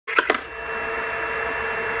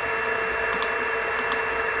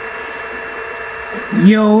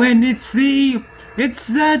Yo, and it's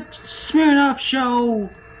that Smeernoff show.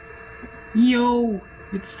 Yo,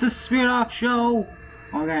 it's the Smeernoff show.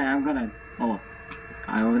 Okay, I'm gonna, over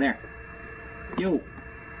there. Yo.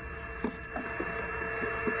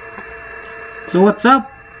 So what's up?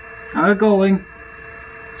 How it going?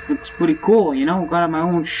 This looks pretty cool, you know, got my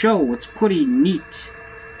own show. It's pretty neat.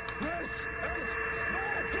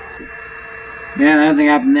 Yeah, nothing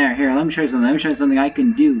happened there. Here, let me show you something. Let me show you something I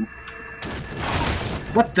can do.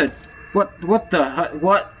 What the? What the?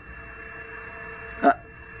 What?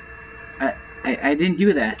 I didn't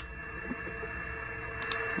do that.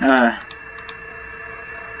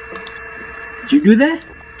 Did you do that?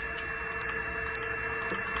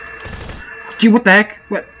 Gee, what the heck?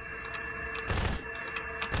 What?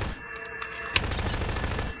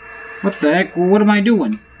 What the heck? Well, what am I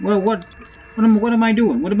doing? What am I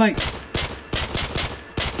doing? What am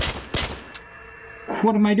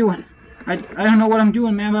I doing? I don't know what I'm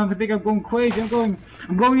doing, man. I think I'm going crazy. I'm going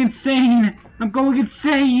insane. I'm going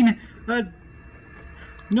insane.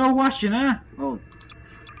 No washing, huh? Oh,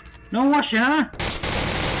 no washing, huh?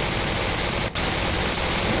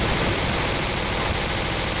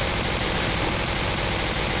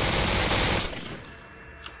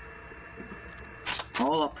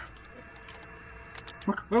 Hold up.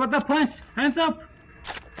 Look, what about the plants? Hands up!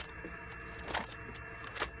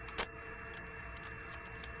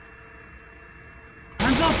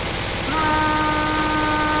 Hands up!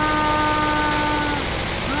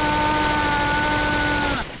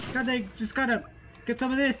 God, they just gotta get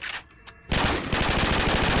some of this.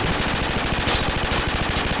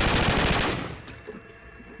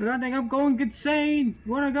 God dang, I'm going insane.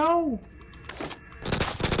 You wanna go?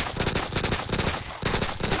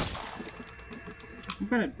 I'm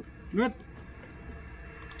gonna. What?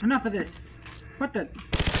 Enough of this. What the?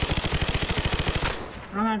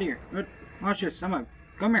 I'm out of here. What? Watch this. I'm gonna.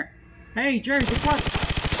 Come here. Hey, Jerry, guess what?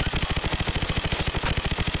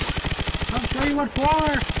 I'll show you what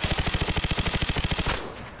for.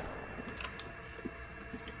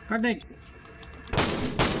 God dang.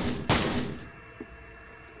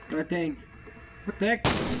 God dang. What the heck?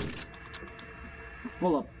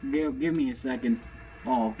 Hold up. Give me a second.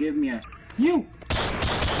 Oh, give me a. You!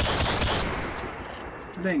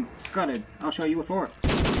 Dang, Scotted. I'll show you what for.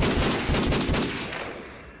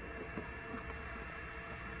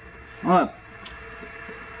 Up.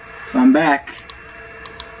 So I'm back.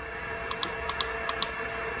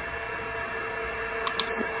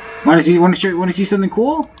 Want to see something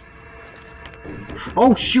cool?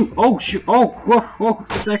 Oh shoot! Oh shoot! Oh whoa! Whoa!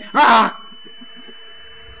 Ah!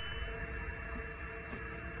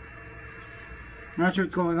 I'm not sure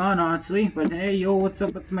what's going on, honestly, but hey, yo, what's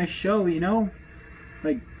up? It's my show, you know?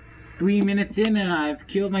 Like 3 minutes in, and I've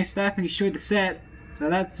killed my staff and destroyed the set. So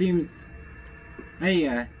that seems, hey,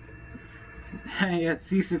 at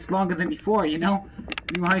least it's longer than before, you know?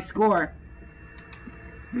 New high score.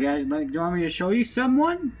 You guys, do you want me to show you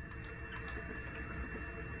someone?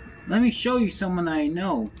 Let me show you someone I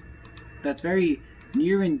know that's very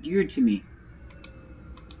near and dear to me.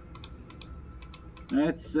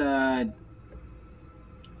 That's,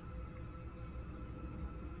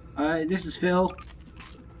 this is Phil.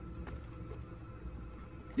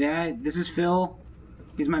 Yeah, this is Phil.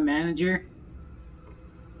 He's my manager.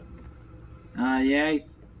 Yeah, he's...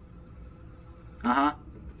 Uh-huh.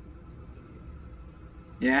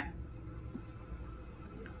 Yeah.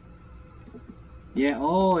 Yeah,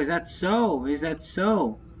 oh, is that so? Is that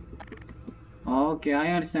so? Okay,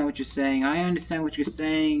 I understand what you're saying. I understand what you're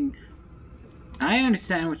saying. I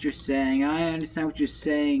understand what you're saying. I understand what you're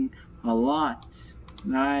saying a lot.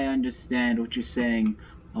 I understand what you're saying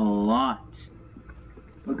a lot.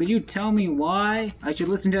 But could you tell me why I should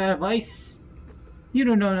listen to that advice? You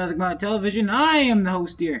don't know nothing about television. I am the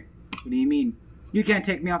host here. What do you mean? You can't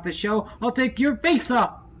take me off the show. I'll take your face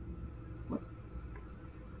off. What?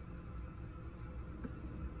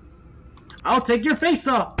 I'll take your face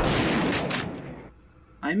off.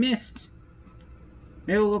 I missed.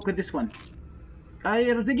 Maybe we'll look at this one.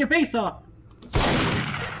 It'll take your face off.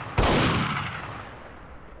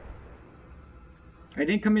 I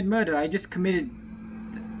didn't commit murder. I just committed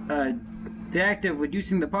the act of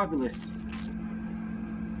reducing the populace.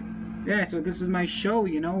 Yeah, so this is my show,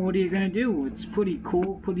 you know. What are you gonna do? It's pretty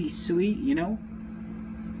cool, pretty sweet, you know.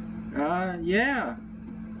 Yeah.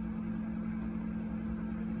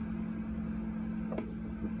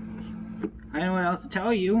 I don't know what else to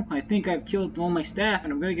tell you. I think I've killed all my staff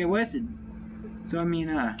and I'm gonna get arrested. So, I mean,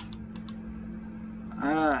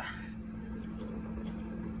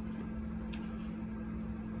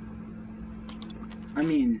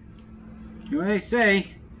 you know what they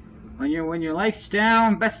say, When your light's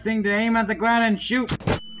down, best thing to aim at the ground and shoot.